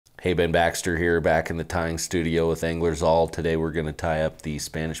Hey, Ben Baxter here, back in the tying studio with Anglers All. Today we're going to tie up the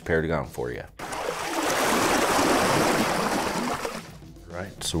Spanish Perdigon for you.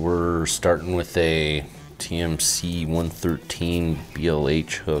 Right, so we're starting with a TMC 113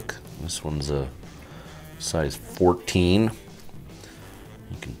 BLH hook. This one's a size 14.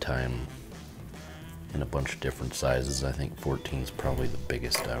 You can tie them in a bunch of different sizes. I think 14 is probably the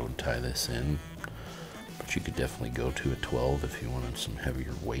biggest I would tie this in. But you could definitely go to a 12 if you wanted some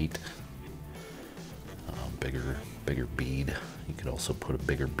heavier weight. Bigger bead. You could also put a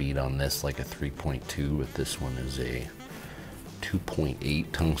bigger bead on this, like a 3.2, but this one is a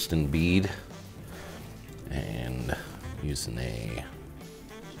 2.8 tungsten bead. And using a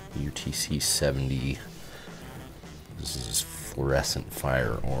UTC 70. This is fluorescent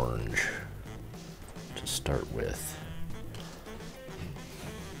fire orange to start with.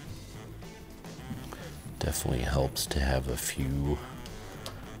 Definitely helps to have a few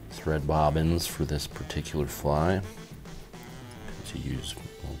thread bobbins for this particular fly, because you use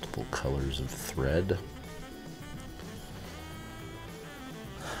multiple colors of thread.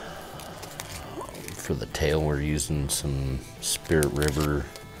 For the tail, we're using some Spirit River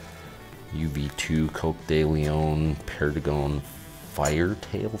UV2 Coque de Leon Perdigon fire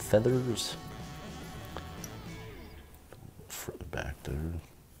tail feathers. Further back there.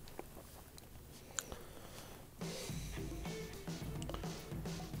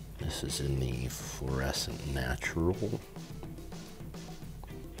 This is in the fluorescent natural.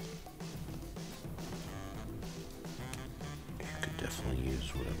 You could definitely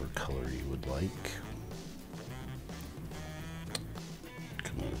use whatever color you would like.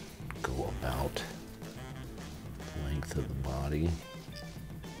 Gonna go about the length of the body.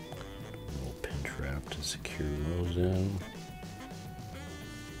 A little pinch wrap to secure those in.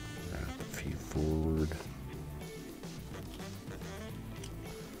 Wrap a few forward.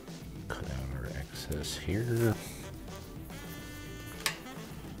 This here.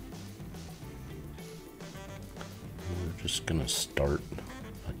 We're just gonna start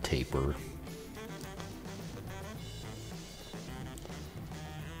a taper.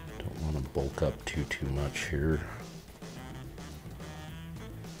 Don't want to bulk up too much here,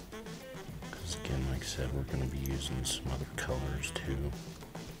 because again, like I said, we're going to be using some other colors too.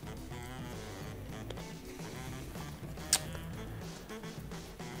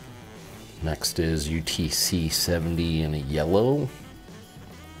 Next is UTC 70 in a yellow.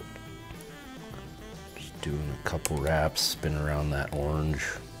 Just doing a couple wraps, spin around that orange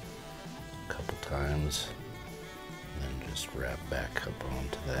a couple times, and then just wrap back up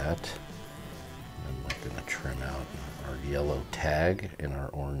onto that. And then we're going to trim out our yellow tag and our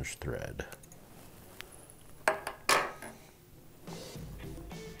orange thread.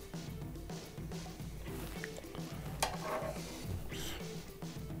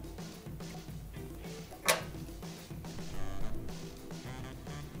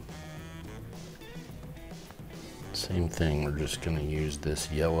 Same thing, we're just going to use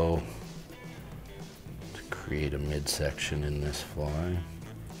this yellow to create a midsection in this fly.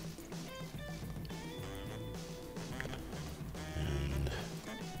 And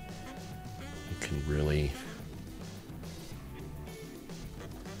you can really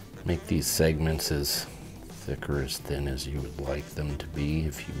make these segments as thick or as thin as you would like them to be.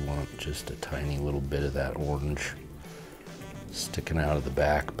 If you want just a tiny little bit of that orange sticking out of the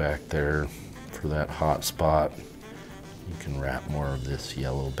back there for that hot spot, you can wrap more of this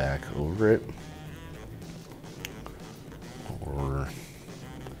yellow back over it, or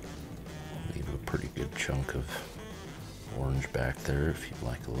leave a pretty good chunk of orange back there if you'd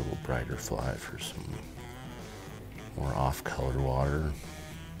like a little brighter fly for some more off-color water.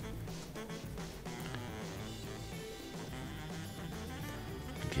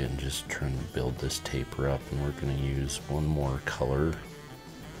 Again, just trying to build this taper up, and we're going to use one more color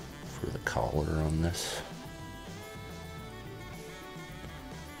for the collar on this.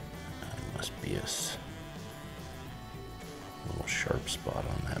 Be a little sharp spot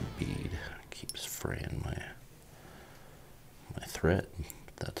on that bead. Keeps fraying my thread,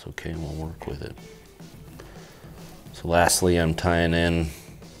 but that's okay, we'll work with it. So lastly, I'm tying in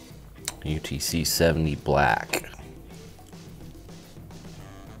UTC 70 black.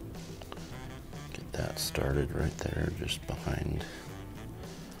 Get that started right there, just behind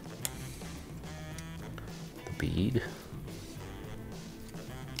the bead.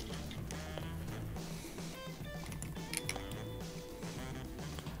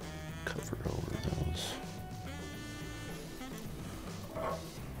 Cover over those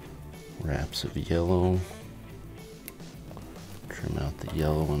wraps of yellow. Trim out the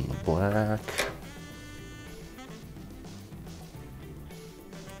yellow and the black.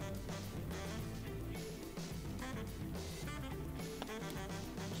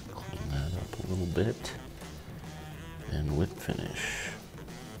 bit and whip finish.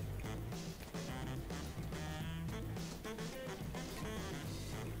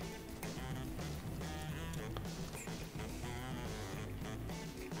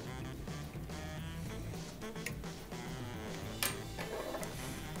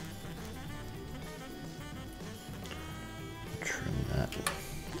 Trim that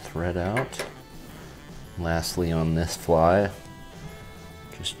thread out. Lastly, on this fly,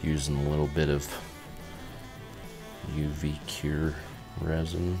 just using a little bit of UV cure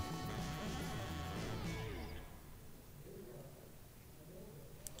resin.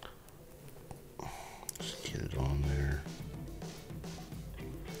 Just get it on there.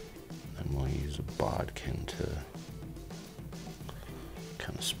 Then we'll use a bodkin to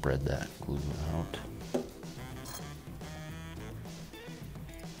kind of spread that glue out.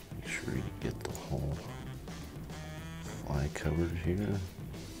 Make sure you get the whole fly covered here.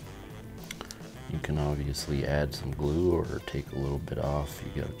 You can obviously add some glue or take a little bit off.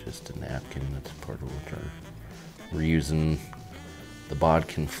 You got just a napkin, that's part of what we're using the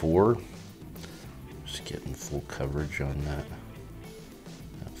bodkin for. Just getting full coverage on that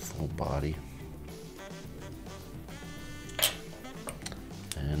full body.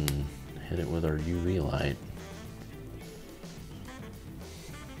 And hit it with our UV light.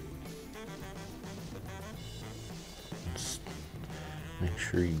 Make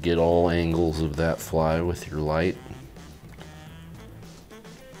sure you get all angles of that fly with your light.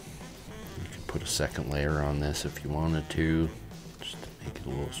 You can put a second layer on this if you wanted to, just to make it a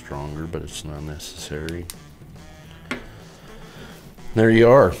little stronger, but it's not necessary. There you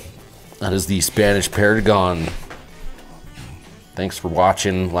are. That is the Spanish Perdigon. Thanks for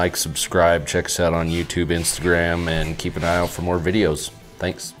watching. Like, subscribe, check us out on YouTube, Instagram, and keep an eye out for more videos.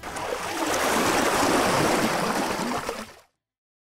 Thanks.